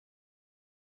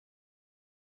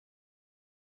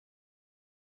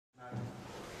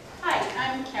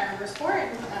Verspoor,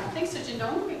 and thanks to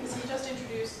Jindong because he just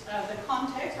introduced the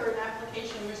context or an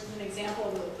application, which is an example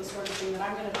of the sort of thing that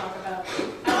I'm going to talk about.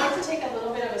 I'd like to take a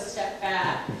little bit of a step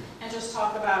back and just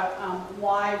talk about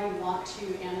why we want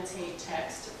to annotate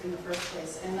text in the first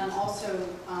place, and then also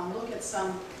look at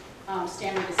some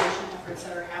standardization efforts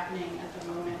that are happening at the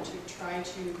moment to try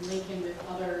to link in with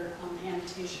other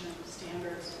annotation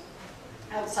standards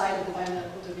outside of the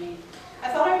biomedical domain. I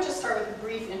thought I would just start with a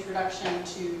brief introduction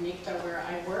to NICTA, where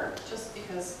I work, just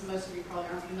because most of you probably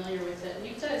aren't familiar with it.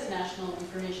 NICTA is National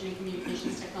Information and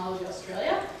Communications Technology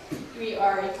Australia. We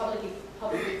are a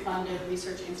publicly funded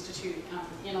research institute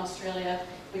in Australia,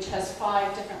 which has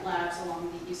 5 different labs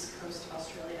along the east coast of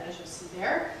Australia, as you'll see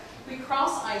there. We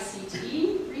cross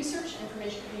ICT, research,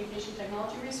 information communication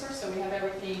technology resource, so we have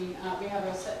everything, we have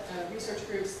a set of research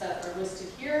groups that are listed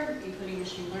here, including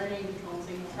machine learning, control and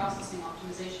signal processing,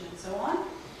 optimization, and so on.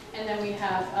 And then we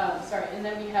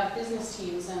have, business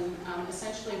teams, and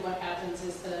essentially what happens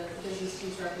is the business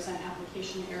teams represent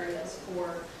application areas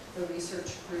for the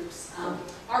research groups.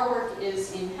 Our work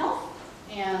is in health,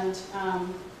 and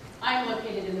I'm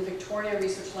located in the Victoria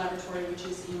Research Laboratory, which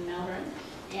is in Melbourne.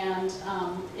 And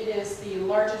it is the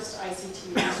largest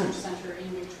ICT research center in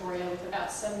Victoria with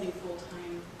about 70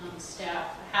 full-time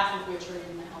staff, half of which are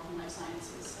in the health and life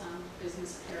sciences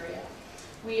business area.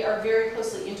 We are very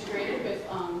closely integrated with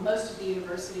most of the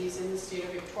universities in the state of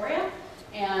Victoria,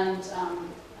 and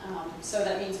so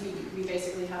that means we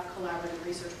basically have collaborative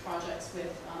research projects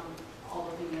with all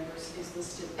of the universities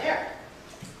listed there.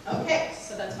 Okay,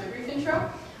 so that's my brief intro.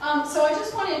 So I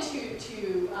just wanted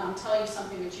to tell you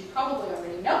something that you probably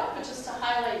already know, but just to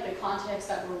highlight the context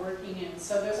that we're working in.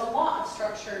 So there's a lot of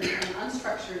structured and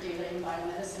unstructured data in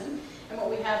biomedicine, and what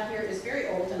we have here is very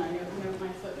old, and I know my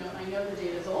footnote, I know the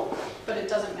data is old, but it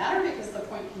doesn't matter because the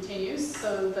point continues,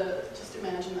 so just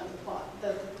imagine that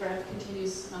the thread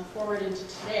continues forward into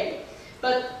today.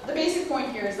 But the basic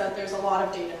point here is that there's a lot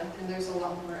of data, and there's a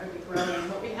lot more of it growing.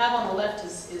 What we have on the left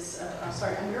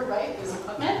on your right is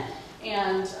PubMed,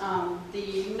 and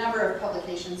the number of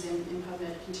publications in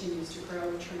PubMed continues to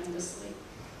grow tremendously.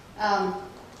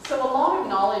 So a lot of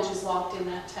knowledge is locked in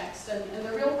that text, and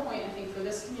the real point, I think, for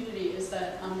this community is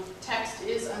that text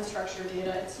is unstructured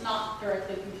data. It's not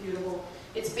directly computable.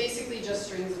 It's basically just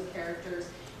strings of characters.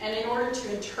 And in order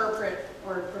to interpret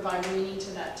or provide meaning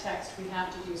to that text, we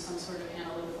have to do some sort of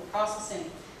analytical processing.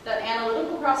 That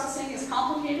analytical processing is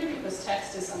complicated because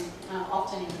text is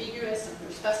often ambiguous and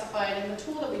underspecified, and the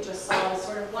tool that we just saw is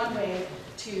sort of one way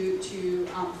to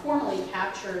formally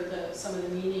capture some of the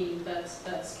meaning that's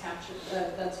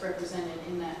represented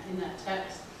in that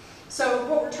text. So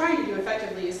what we're trying to do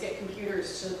effectively is get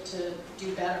computers to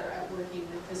do better at working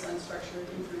with this unstructured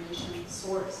information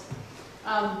source.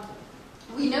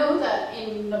 We know that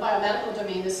in the biomedical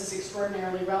domain this is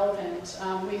extraordinarily relevant.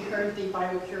 We heard the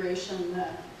biocuration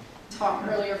talk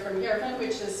earlier from Gervin,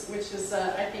 which is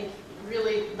I think,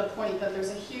 really the point that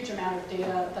there's a huge amount of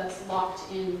data that's locked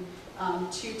in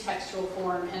to textual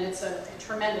form, and it's a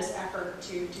tremendous effort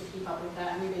to keep up with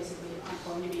that, and we basically aren't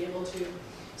going to be able to.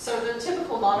 So the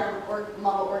typical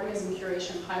model organism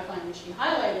curation pipeline, which he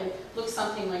highlighted, looks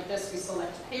something like this. We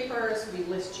select papers, we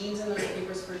list genes in those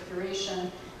papers for curation,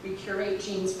 we curate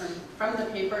genes from the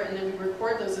paper, and then we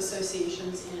record those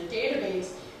associations in a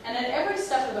database. And at every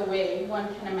step of the way, one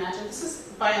can imagine, this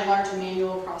is by and large a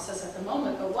manual process at the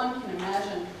moment, but one can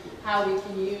imagine how we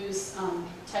can use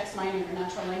text mining or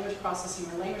natural language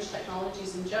processing or language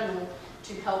technologies in general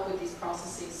to help with these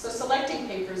processes. So selecting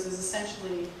papers is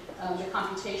essentially the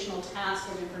computational task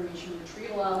of information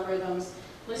retrieval algorithms.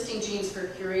 Listing genes for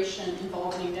curation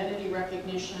involving identity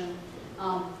recognition.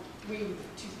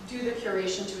 To do the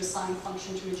curation to assign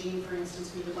function to a gene, for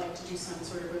instance, we would like to do some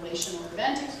sort of relation or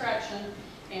event extraction,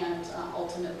 and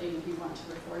ultimately we want to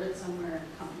record it somewhere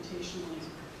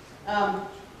computationally.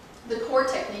 The core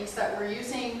techniques that we're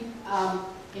using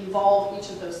involve each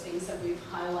of those things that we've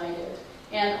highlighted.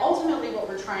 And ultimately what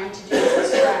we're trying to do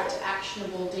is extract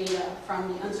actionable data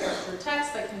from the unstructured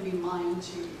text that can be mined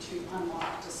to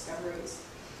unlock discoveries.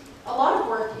 A lot of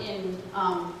work in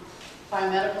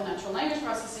biomedical natural language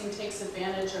processing takes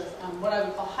advantage of what I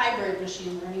would call hybrid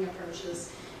machine learning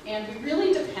approaches. And we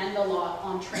really depend a lot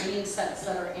on training sets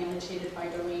that are annotated by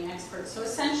domain experts. So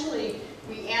essentially,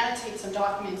 we annotate some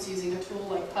documents using a tool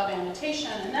like pub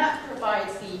annotation, and that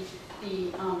provides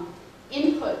the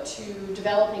input to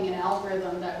developing an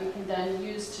algorithm that we can then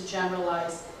use to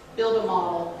generalize, build a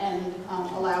model, and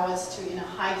allow us to, in a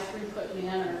high throughput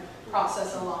manner,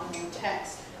 process a lot more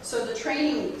text. So the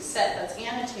training set that's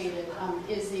annotated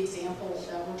is the example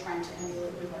that we're trying to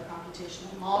emulate with our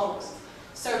computational models.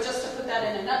 So just to put that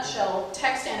in a nutshell,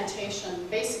 text annotation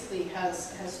basically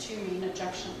has two main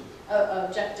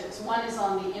objectives. One is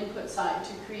on the input side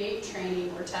to create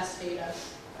training or test data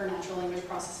for natural language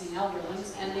processing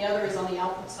algorithms, and the other is on the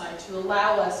output side to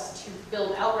allow us to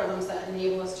build algorithms that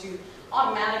enable us to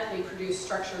automatically produce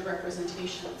structured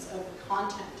representations of the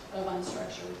content of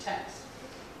unstructured text.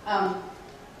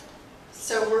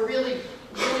 So we're really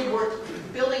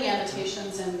building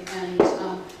annotations and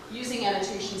using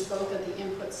annotations both at the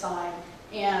input side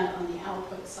and on the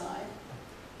output side.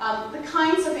 The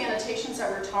kinds of annotations that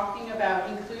we're talking about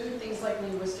include things like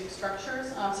linguistic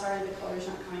structures. Sorry, the color's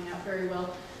not coming out very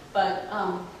well, but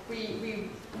we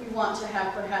want to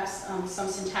have perhaps some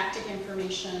syntactic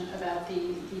information about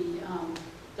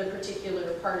the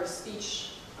particular part of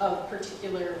speech of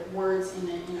particular words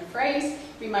in a phrase.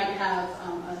 We might have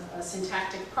a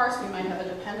syntactic parse, we might have a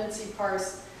dependency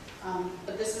parse,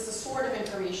 but this is the sort of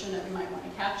information that we might want to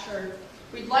capture.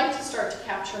 We'd like to start to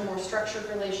capture more structured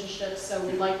relationships, so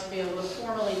we'd like to be able to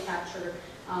formally capture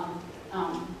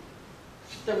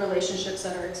the relationships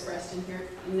that are expressed in here.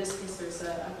 In this case, there's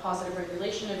a positive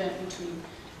regulation event between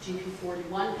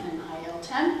GP41 and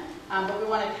IL10, but we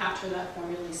want to capture that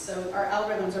formally. So our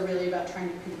algorithms are really about trying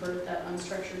to convert that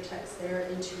unstructured text there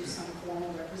into some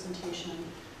formal representation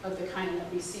of the kind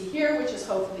that we see here, which is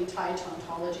hopefully tied to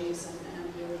ontologies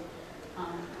and really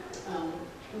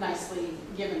nicely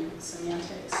given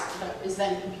semantics that is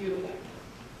then computable.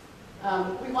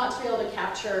 We want to be able to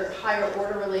capture higher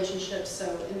order relationships,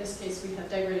 so in this case we have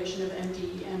degradation of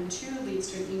MD, M2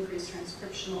 leads to an increased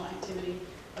transcriptional activity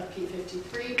of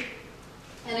P53.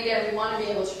 And again, we want to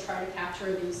be able to try to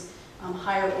capture these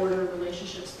higher order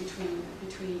relationships between,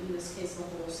 in this case, the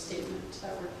whole statement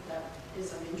that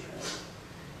is of interest.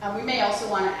 We may also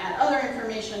want to add other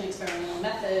information, experimental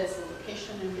methods, the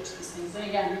location in which these things, and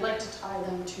again, we'd like to tie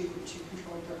them to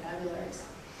controlled vocabularies.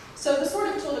 So the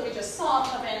sort of tool that we just saw,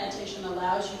 Pub Annotation,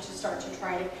 allows you to start to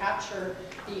try to capture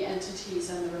the entities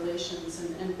and the relations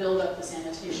and build up this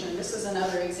annotation. This is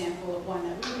another example of one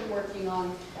that we've been working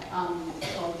on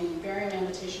called the Variant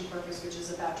Annotation Corpus, which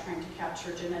is about trying to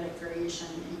capture genetic variation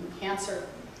in cancer.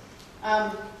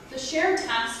 The shared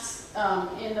tasks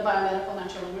in the biomedical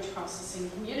natural language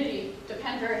processing community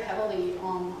depend very heavily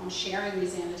on sharing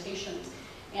these annotations.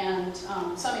 And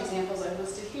some examples I've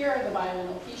listed here are the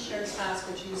BioNLP shared task,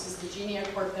 which uses the Genia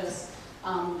corpus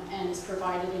and is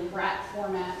provided in BRAT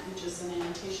format, which is an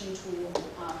annotation tool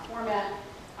format.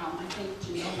 I think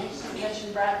Genia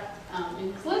mentioned BRAT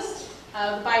in this list.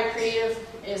 The BioCreative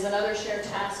is another shared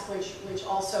task, which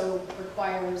also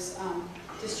requires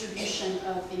distribution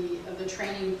of the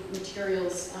training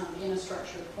materials in a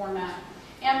structured format.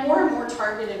 And more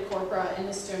targeted corpora in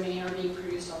this domain are being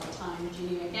produced all the time.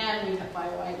 Genia again, we have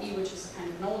BioIE, which is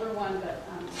kind of an older one, but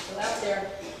still out there.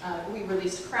 We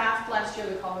released CRAFT last year,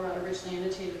 the Colorado Richly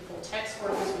Annotated Full Text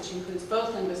Corpus, which includes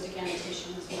both linguistic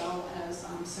annotation as well as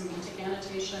semantic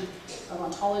annotation of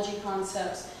ontology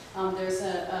concepts. There's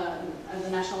the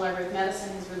National Library of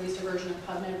Medicine has released a version of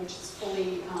PubMed, which is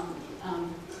fully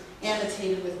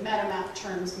annotated with metamap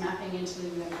terms mapping into the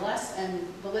UMLS, and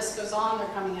the list goes on, they're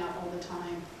coming out all the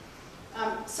time.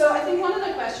 So I think one of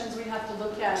the questions we have to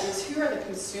look at is who are the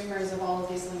consumers of all of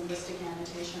these linguistic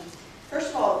annotations? First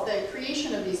of all, the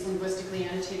creation of these linguistically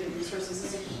annotated resources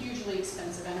is a hugely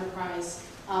expensive enterprise.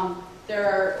 There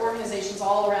are organizations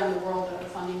all around the world that are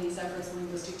funding these efforts, the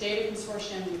Linguistic Data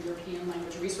Consortium, the European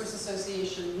Language Resource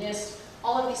Association, NIST.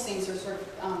 All of these things are sort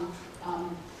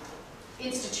of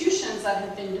institutions that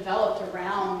have been developed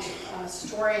around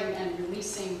storing and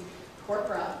releasing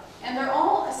corpora. And they're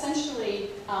all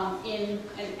essentially in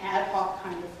an ad hoc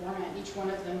kind of format. Each one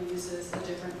of them uses a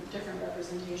different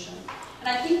representation. And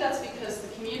I think that's because the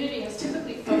community has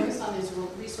typically focused on these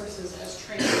resources as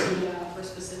training data for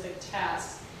specific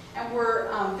tasks. And we're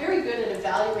very good at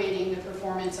evaluating the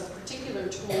performance of particular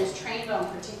tools trained on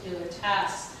particular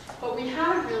tasks. But we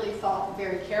haven't really thought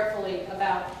very carefully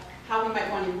about how we might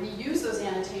want to reuse those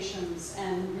annotations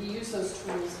and reuse those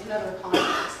tools in other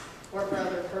contexts or for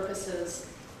other purposes.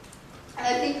 And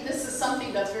I think this is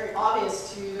something that's very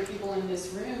obvious to the people in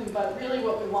this room, but really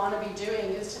what we want to be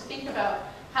doing is to think about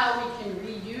how we can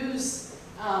reuse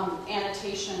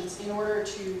annotations in order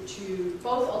to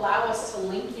both allow us to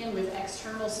link in with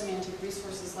external semantic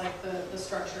resources like the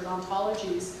structured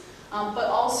ontologies, but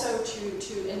also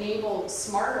to enable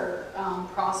smarter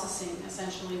processing,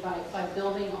 essentially, by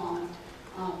building on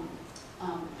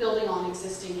building on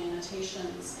existing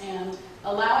annotations and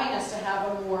allowing us to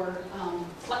have a more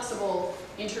flexible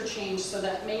interchange so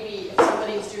that maybe if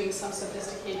somebody is doing some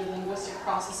sophisticated linguistic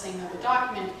processing of a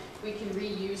document, we can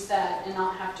reuse that and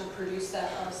not have to produce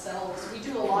that ourselves. We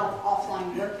do a lot of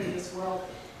offline work in this world,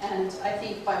 and I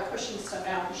think by pushing stuff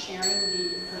out and sharing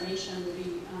the information, we'll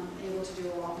be able to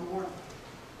do a lot more.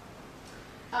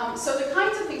 So the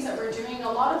kinds of things that we're doing,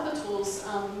 a lot of the tools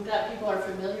that people are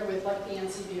familiar with, like the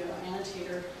NCBio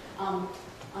annotator,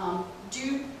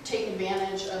 do take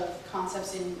advantage of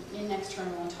concepts in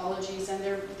external ontologies, and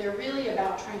they're really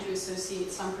about trying to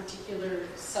associate some particular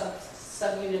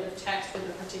subunit of text with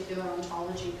a particular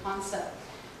ontology concept.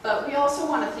 But we also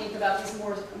want to think about these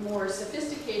more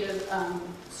sophisticated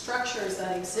structures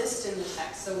that exist in the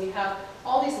text. So we have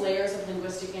all these layers of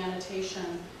linguistic annotation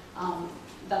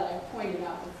that I pointed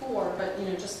out before, but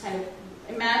just kind of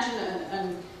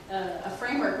imagine a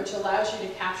framework which allows you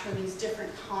to capture these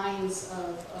different kinds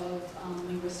of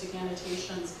linguistic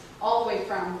annotations, all the way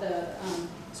from the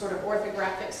sort of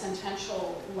orthographic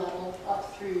sentential level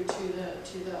up through to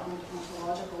the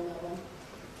ontological level.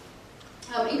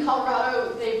 In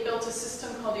Colorado, they've built a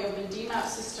system called the OpenDMAP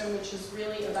system, which is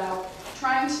really about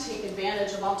trying to take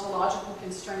advantage of ontological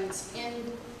constraints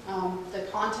in the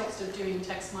context of doing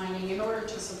text mining in order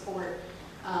to support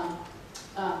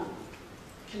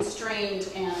constrained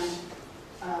and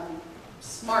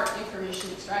smart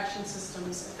information extraction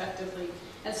systems effectively.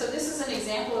 And so this is an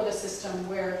example of a system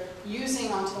where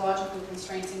using ontological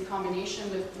constraints in combination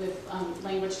with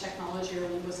language technology or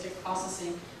linguistic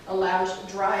processing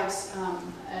drives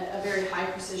a very high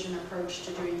precision approach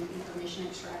to doing information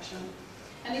extraction.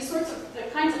 And these sorts of, the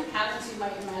kinds of patterns you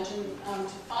might imagine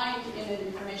to find in an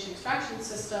information extraction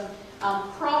system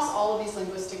cross all of these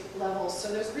linguistic levels.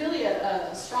 So there's really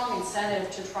a strong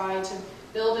incentive to try to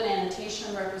build an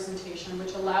annotation representation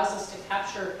which allows us to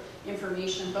capture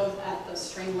information both at the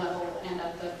string level and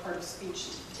at the part of speech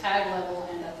tag level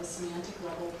and at the semantic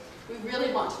level. We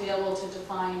really want to be able to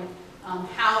define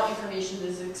how information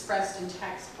is expressed in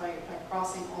text by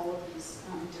crossing all of these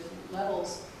different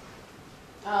levels.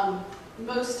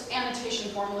 Most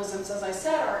annotation formalisms, as I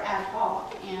said, are ad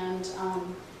hoc and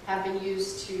have been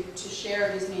used to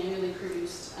share these manually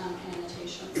produced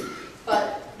annotations.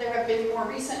 But there have been more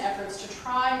recent efforts to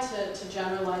try to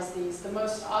generalize these. The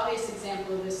most obvious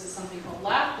example of this is something called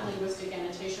LAP, the Linguistic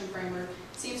Annotation Framework.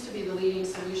 It seems to be the leading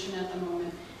solution at the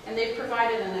moment. And they've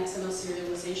provided an XML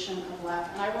serialization of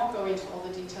LAP. And I won't go into all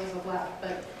the details of LAP,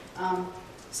 but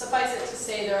suffice it to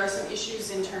say there are some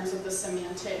issues in terms of the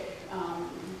semantic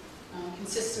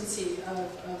consistency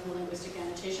of the Linguistic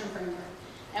Annotation Framework.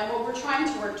 And what we're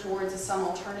trying to work towards is some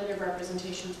alternative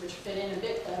representations which fit in a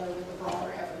bit better with the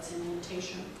broader efforts in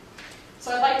annotation.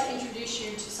 So I'd like to introduce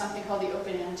you to something called the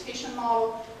Open Annotation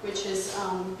Model, which is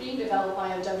being developed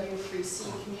by a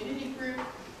W3C community group,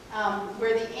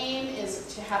 where the aim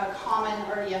is to have a common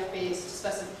RDF-based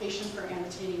specification for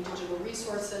annotating digital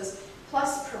resources,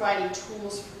 plus providing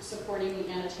tools for supporting the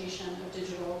annotation of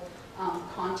digital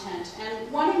content.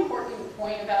 And one important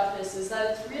point about this is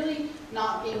that it's really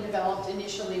not being developed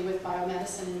initially with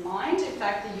biomedicine in mind. In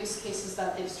fact, the use cases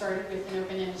that they've started with in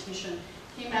open annotation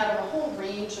came out of a whole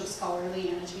range of scholarly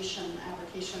annotation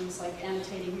applications, like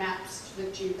annotating maps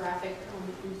with geographic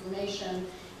information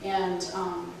and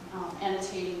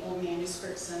annotating old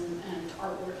manuscripts and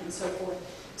artwork and so forth.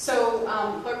 So,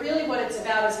 but really what it's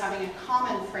about is having a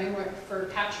common framework for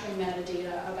capturing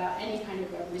metadata about any kind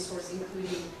of web resource,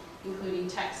 including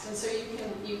text. And so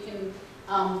you can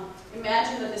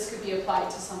imagine that this could be applied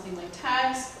to something like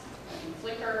tags, like in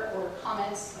Flickr, or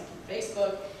comments, like in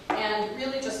Facebook, and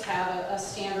really just have a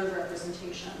standard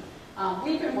representation.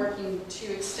 We've been working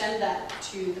to extend that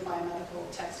to the biomedical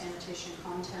text annotation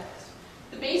context.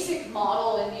 The basic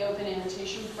model in the Open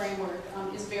Annotation Framework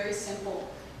is very simple.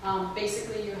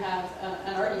 Basically, you have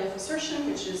an RDF assertion,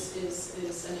 which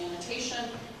is an annotation,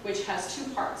 which has two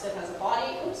parts. It has a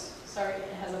body,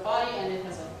 it has a body and it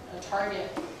has a target.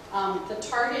 The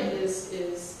target is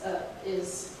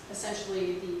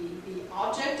essentially the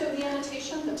object of the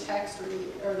annotation, the text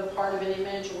or the part of an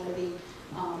image or the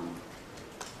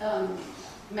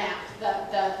map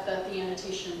that the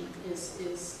annotation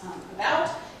is about,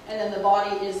 and then the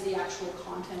body is the actual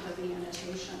content of the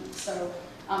annotation. So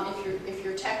if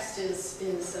your text is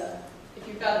if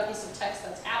you've got a piece of text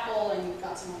that's apple and you've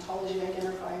got some ontology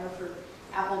identifier for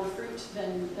apple the fruit,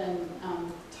 then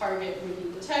target would be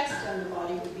the text and the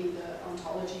body would be the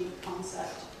ontology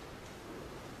concept.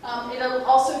 It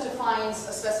also defines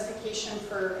a specification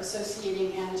for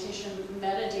associating annotation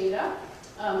metadata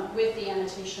with the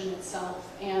annotation itself,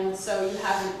 and so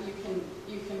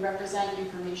you can represent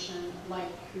information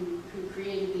like who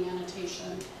created the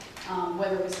annotation,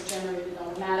 whether it was generated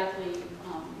automatically,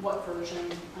 what version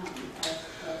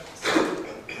of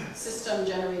system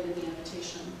generated the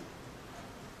annotation.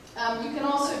 You can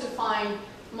also define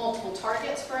multiple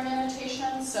targets for an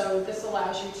annotation, so this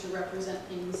allows you to represent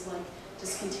things like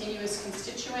discontinuous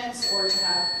constituents or to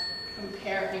have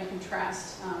compare and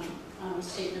contrast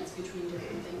statements between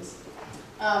different things.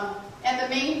 And the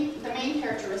main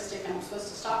characteristic, and I'm supposed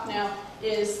to stop now,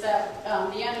 is that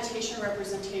the annotation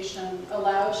representation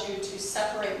allows you to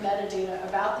separate metadata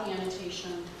about the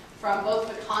annotation from both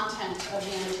the content of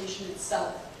the annotation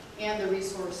itself and the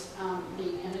resource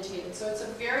being annotated. So it's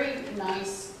a very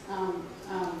nice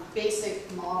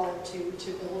basic model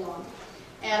to build on.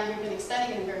 And we've been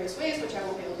extending it in various ways, which I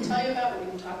won't be able to tell you about, but we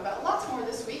can talk about lots more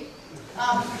this week.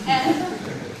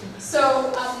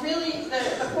 So really,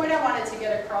 the point I wanted to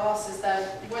get across is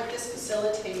that what this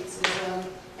facilitates is,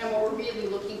 and what we're really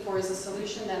looking for is a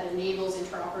solution that enables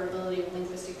interoperability of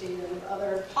linguistic data with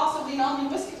other, possibly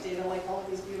non-linguistic data, like all of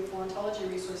these beautiful ontology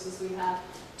resources we have,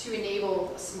 to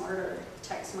enable smarter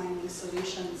text mining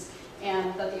solutions.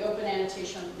 And that the open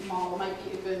annotation model might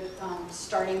be a good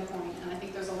starting point. And I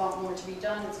think there's a lot more to be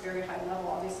done. It's very high level,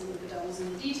 obviously, with the devil's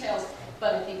in the details,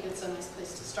 but I think it's a nice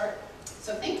place to start.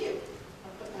 So thank you.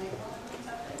 I'll put my comments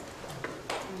up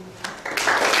there.